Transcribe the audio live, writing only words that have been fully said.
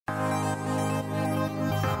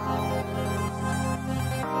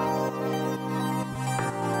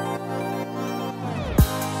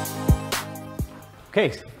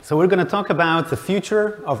Okay, so we're going to talk about the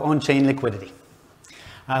future of on-chain liquidity.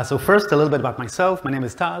 So first, a little bit about myself. My name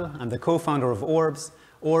is Tal. I'm the co-founder of ORBS.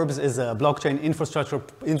 ORBS is a blockchain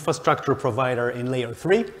infrastructure provider in layer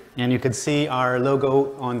 3, and you can see our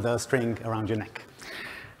logo on the string around your neck.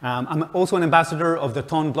 I'm also an ambassador of the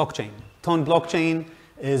Ton blockchain. Ton blockchain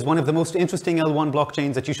is one of the most interesting L1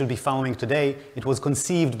 blockchains that you should be following today. It was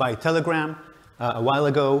conceived by Telegram a while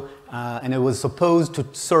ago, and it was supposed to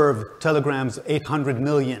serve Telegram's 800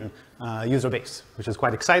 million user base, which is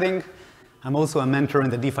quite exciting. I'm also a mentor in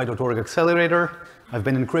the DeFi.org accelerator. I've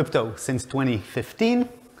been in crypto since 2015,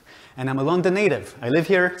 and I'm a London native. I live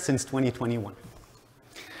here since 2021.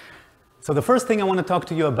 So the first thing I want to talk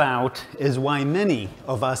to you about is why many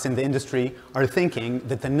of us in the industry are thinking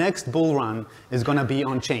that the next bull run is going to be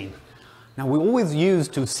on-chain. Now, we always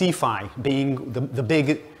used to CeFi being the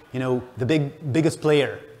biggest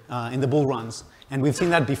player in the bull runs, and we've seen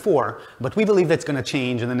that before, but we believe that's going to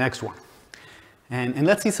change in the next one. And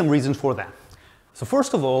let's see some reasons for that. So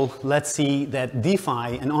first of all, let's see that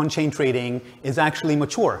DeFi and on-chain trading is actually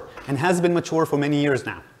mature and has been mature for many years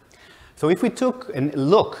now. So if we took a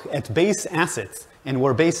look at base assets and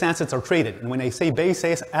where base assets are traded, and when I say base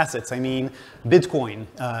assets, I mean Bitcoin,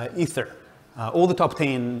 Ether, all the top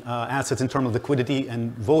 10 assets in terms of liquidity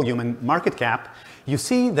and volume and market cap, you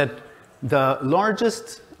see that the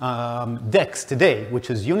largest DEX today, which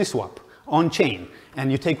is Uniswap, on-chain,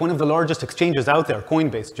 and you take one of the largest exchanges out there,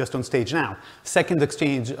 Coinbase, just on stage now, second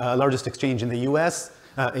exchange, largest exchange in the US,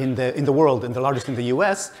 in the world, and the largest in the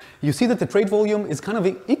US, you see that the trade volume is kind of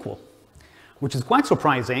equal, which is quite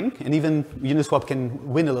surprising, and even Uniswap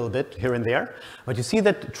can win a little bit here and there, but you see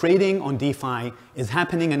that trading on DeFi is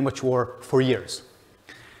happening and mature for years.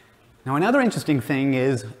 Now, another interesting thing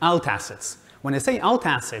is alt assets. When I say alt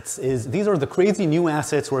assets, these are the crazy new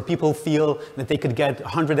assets where people feel that they could get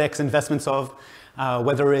 100x investments of,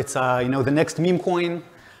 whether it's the next meme coin.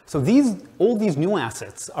 So all these new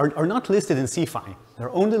assets are not listed in CeFi.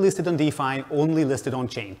 They're only listed on DeFi, only listed on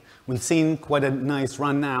chain. We've seen quite a nice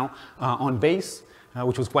run now on Base,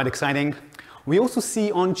 which was quite exciting. We also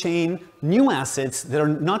see on-chain new assets that are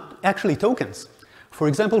not actually tokens. For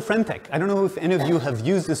example, Friendtech. I don't know if any of you have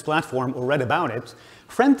used this platform or read about it.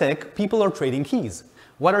 Friendtech, people are trading keys.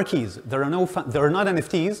 What are keys? There are not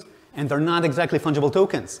NFTs, and they're not exactly fungible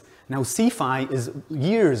tokens. Now, CeFi is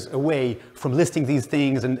years away from listing these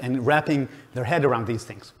things and wrapping their head around these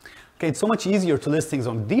things. Okay, it's so much easier to list things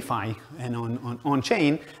on DeFi and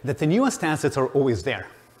on-chain that the newest assets are always there.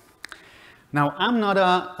 Now, I'm not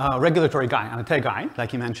a regulatory guy. I'm a tech guy,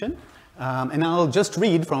 like you mentioned. And I'll just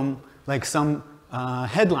read from some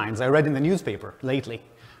headlines I read in the newspaper lately.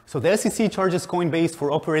 So the SEC charges Coinbase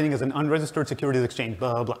for operating as an unregistered securities exchange,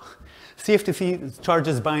 blah, blah. CFTC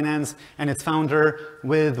charges Binance and its founder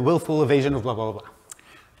with willful evasion of blah, blah, blah.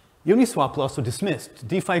 Uniswap also dismissed,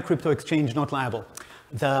 DeFi crypto exchange not liable.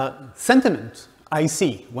 The sentiment I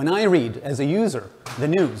see when I read as a user the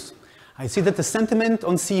news, I see that the sentiment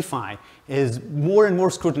on CeFi is more and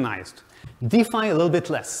more scrutinized. DeFi a little bit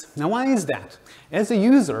less. Now, why is that? As a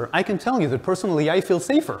user, I can tell you that personally I feel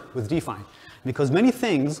safer with DeFi because many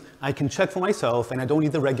things I can check for myself and I don't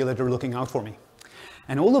need the regulator looking out for me.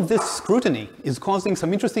 And all of this scrutiny is causing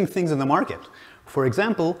some interesting things in the market. For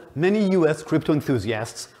example, many US crypto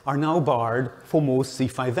enthusiasts are now barred for most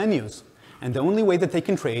CeFi venues. And the only way that they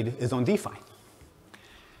can trade is on DeFi.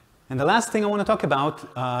 And the last thing I want to talk about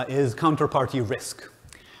is counterparty risk.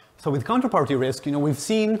 So with counterparty risk, we've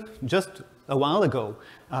seen just a while ago,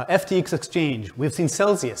 FTX exchange, we've seen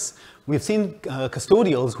Celsius, we've seen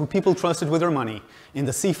custodials who people trusted with their money in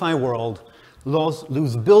the CeFi world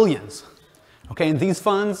lose billions. Okay, and these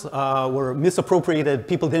funds were misappropriated,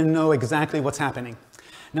 people didn't know exactly what's happening.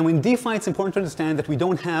 Now in DeFi, it's important to understand that we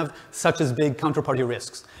don't have such as big counterparty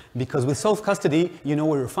risks because with self-custody, you know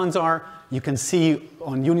where your funds are, you can see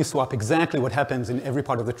on Uniswap exactly what happens in every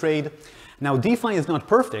part of the trade. Now DeFi is not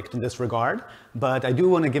perfect in this regard, but I do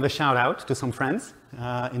want to give a shout out to some friends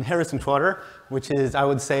in Harrison Trotter, which is, I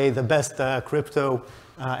would say, the best crypto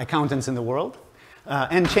accountants in the world,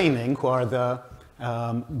 and Chainlink, who are the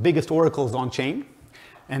biggest oracles on chain.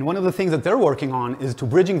 And one of the things that they're working on is to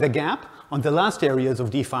bridging the gap on the last areas of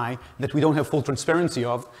DeFi that we don't have full transparency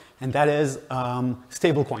of, and that is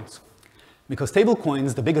stablecoins. Because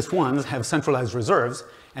stablecoins, the biggest ones, have centralized reserves,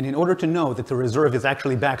 and in order to know that the reserve is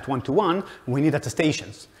actually backed one-to-one, we need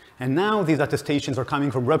attestations. And now these attestations are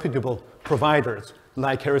coming from reputable providers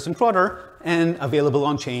like Harrison Trotter and available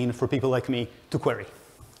on-chain for people like me to query.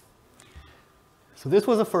 So this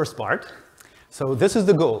was the first part. So this is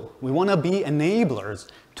the goal. We want to be enablers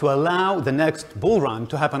to allow the next bull run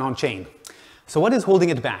to happen on-chain. So what is holding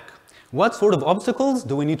it back? What sort of obstacles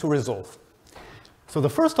do we need to resolve? So the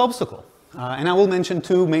first obstacle, and I will mention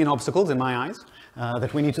two main obstacles in my eyes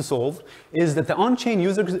that we need to solve, is that the on-chain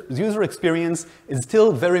user experience is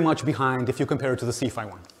still very much behind if you compare it to the CeFi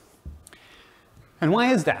one. And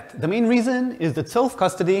why is that? The main reason is that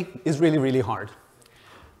self-custody is really, really hard.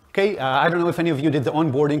 Okay, I don't know if any of you did the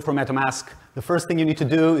onboarding for MetaMask. The first thing you need to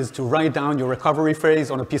do is to write down your recovery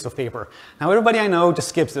phrase on a piece of paper. Now, everybody I know just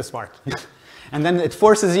skips this part. And then it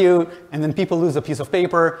forces you, and then people lose a piece of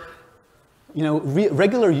paper. You know,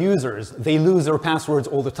 regular users, they lose their passwords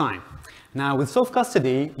all the time. Now, with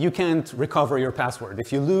self-custody, you can't recover your password.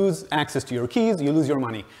 If you lose access to your keys, you lose your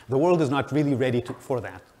money. The world is not really ready for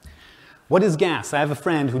that. What is gas? I have a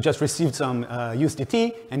friend who just received some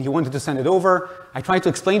USDT, and he wanted to send it over. I tried to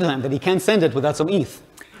explain to him that he can't send it without some ETH.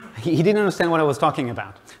 He didn't understand what I was talking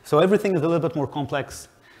about. So everything is a little bit more complex.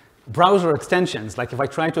 Browser extensions, like if I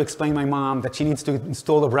try to explain my mom that she needs to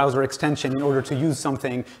install a browser extension in order to use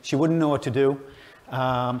something, she wouldn't know what to do.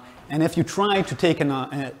 And if you try to take a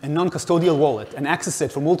non-custodial wallet and access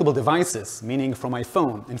it from multiple devices, meaning from my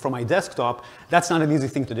phone and from my desktop, that's not an easy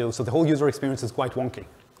thing to do. So the whole user experience is quite wonky.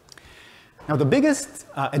 Now, the biggest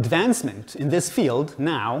advancement in this field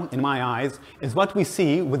now, in my eyes, is what we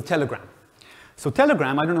see with Telegram. So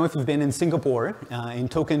Telegram, I don't know if you've been in Singapore in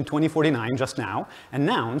token 2049 just now,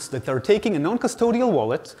 announced that they're taking a non-custodial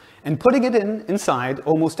wallet and putting it inside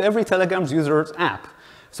almost every Telegram's user's app.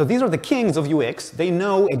 So these are the kings of UX. They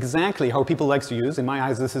know exactly how people like to use. In my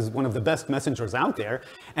eyes, this is one of the best messengers out there.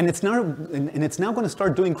 And it's now going to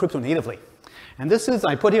start doing crypto natively. And this is,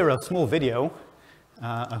 I put here a small video.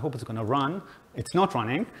 I hope it's going to run. It's not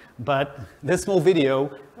running, but this small video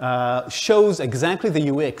shows exactly the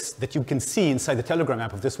UX that you can see inside the Telegram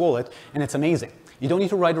app of this wallet, and it's amazing. You don't need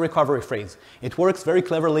to write a recovery phrase. It works very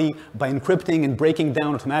cleverly by encrypting and breaking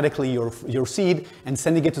down automatically your seed and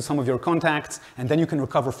sending it to some of your contacts, and then you can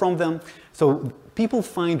recover from them. So people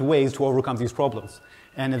find ways to overcome these problems.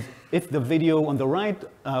 And if the video on the right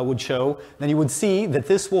would show, then you would see that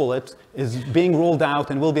this wallet is being rolled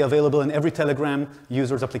out and will be available in every Telegram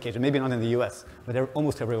user's application. Maybe not in the US, but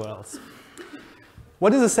almost everywhere else.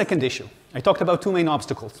 What is the second issue? I talked about two main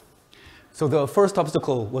obstacles. So the first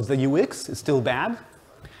obstacle was the UX is still bad.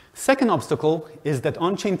 Second obstacle is that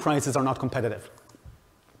on-chain prices are not competitive.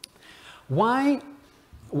 Why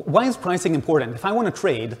is pricing important? If I want to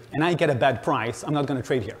trade and I get a bad price, I'm not going to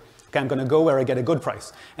trade here. Okay, I'm going to go where I get a good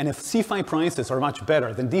price. And if CeFi prices are much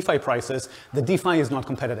better than DeFi prices, the DeFi is not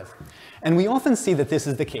competitive. And we often see that this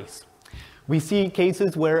is the case. We see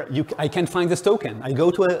cases where I can't find this token. I go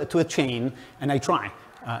to a chain and I try.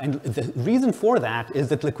 And the reason for that is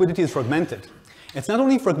that liquidity is fragmented. It's not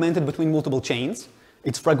only fragmented between multiple chains,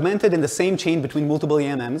 it's fragmented in the same chain between multiple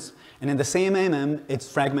AMMs, and in the same AMM, it's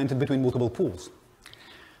fragmented between multiple pools.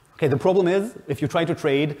 Okay, the problem is, if you try to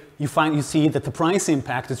trade, you see that the price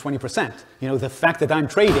impact is 20%. You know, the fact that I'm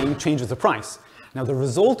trading changes the price. Now, the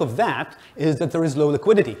result of that is that there is low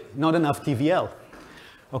liquidity, not enough TVL.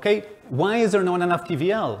 Okay, why is there not enough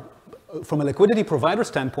TVL? From a liquidity provider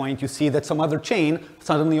standpoint, you see that some other chain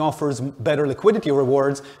suddenly offers better liquidity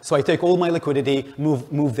rewards, so I take all my liquidity,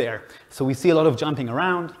 move there. So we see a lot of jumping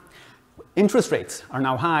around. Interest rates are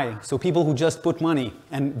now high, so people who just put money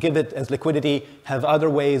and give it as liquidity have other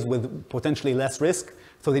ways with potentially less risk,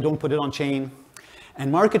 so they don't put it on chain. And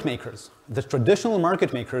market makers, the traditional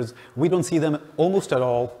market makers, we don't see them almost at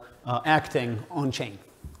all acting on chain.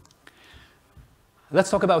 Let's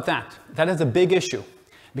talk about that. That is a big issue,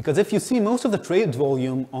 because if you see most of the trade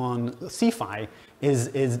volume on CeFi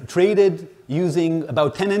is traded using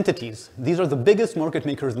about 10 entities. These are the biggest market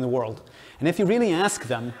makers in the world. And if you really ask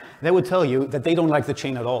them, they would tell you that they don't like the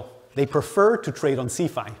chain at all. They prefer to trade on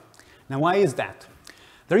CeFi. Now, why is that?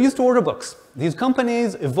 They're used to order books. These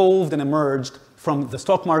companies evolved and emerged from the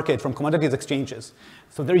stock market, from commodities exchanges.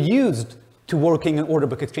 So they're used to working in order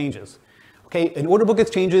book exchanges. Okay, in order book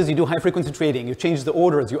exchanges, you do high frequency trading. You change the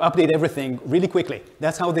orders, you update everything really quickly.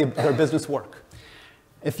 That's how their business work.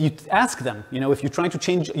 If you ask them, if you try to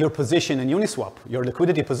change your position in Uniswap, your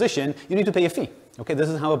liquidity position, you need to pay a fee. Okay, this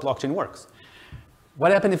is how a blockchain works.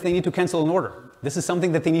 What happens if they need to cancel an order? This is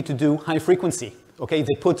something that they need to do high frequency. Okay,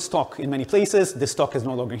 they put stock in many places. This stock is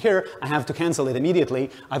no longer here. I have to cancel it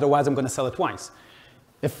immediately. Otherwise, I'm going to sell it twice.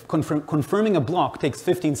 If confirming a block takes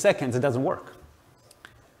 15 seconds, it doesn't work.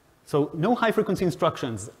 So no high frequency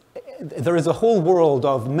instructions. There is a whole world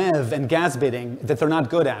of MEV and gas bidding that they're not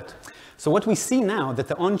good at. So what we see now that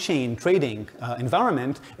the on-chain trading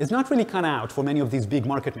environment is not really cut out for many of these big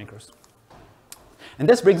market makers. And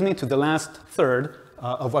this brings me to the last third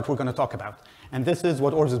of what we're going to talk about. And this is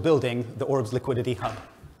what ORBS is building, the ORBS Liquidity Hub.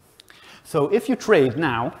 So if you trade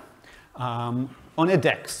now, on a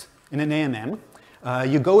DEX, in an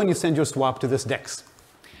AMM, you go and you send your swap to this DEX.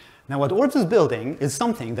 Now, what ORBS is building is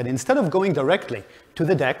something that instead of going directly to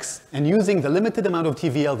the DEX and using the limited amount of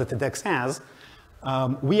TVL that the DEX has,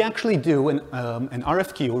 we actually do an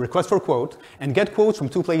RFQ, request for quote, and get quotes from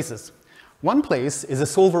two places. One place is a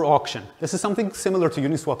solver auction. This is something similar to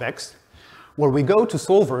Uniswap X, where we go to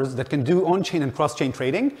solvers that can do on-chain and cross-chain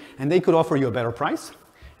trading, and they could offer you a better price.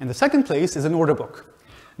 And the second place is an order book.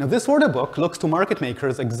 Now, this order book looks to market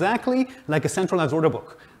makers exactly like a centralized order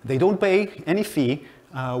book. They don't pay any fee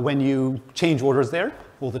when you change orders there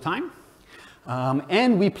all the time.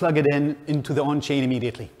 And we plug it into the on-chain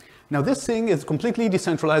immediately. Now, this thing is completely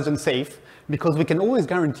decentralized and safe because we can always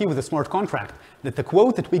guarantee with a smart contract that the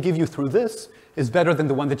quote that we give you through this is better than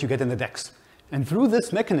the one that you get in the DEX. And through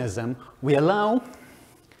this mechanism, we allow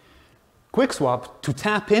QuickSwap to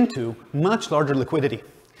tap into much larger liquidity.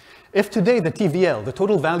 If today the TVL, the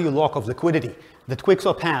total value lock of liquidity that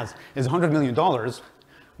QuickSwap has, is $100 million,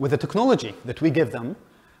 with the technology that we give them,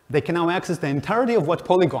 they can now access the entirety of what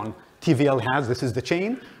Polygon TVL has. This is the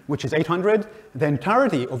chain, which is 800. The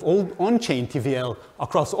entirety of all on-chain TVL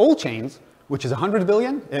across all chains, which is 100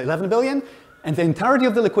 billion, 11 billion, and the entirety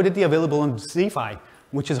of the liquidity available on DeFi,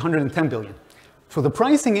 which is 110 billion. So the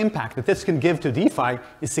pricing impact that this can give to DeFi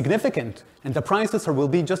is significant, and the prices will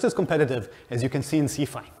be just as competitive as you can see in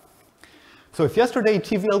CeFi. So if yesterday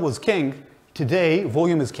TVL was king, today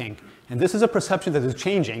volume is king. And this is a perception that is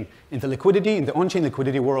changing in the liquidity, in the on-chain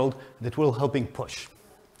liquidity world that we're helping push.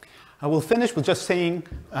 I will finish with just saying,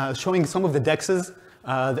 showing some of the DEXs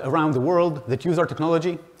around the world that use our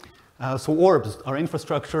technology. So ORBS, our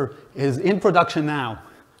infrastructure, is in production now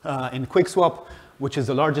in QuickSwap, which is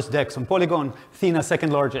the largest DEX on Polygon, Thena,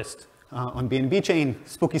 second largest on BNB chain,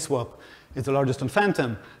 SpookySwap is the largest on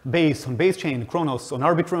Phantom, Base on Base chain, Kronos on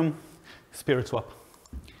Arbitrum, SpiritSwap.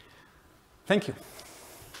 Thank you.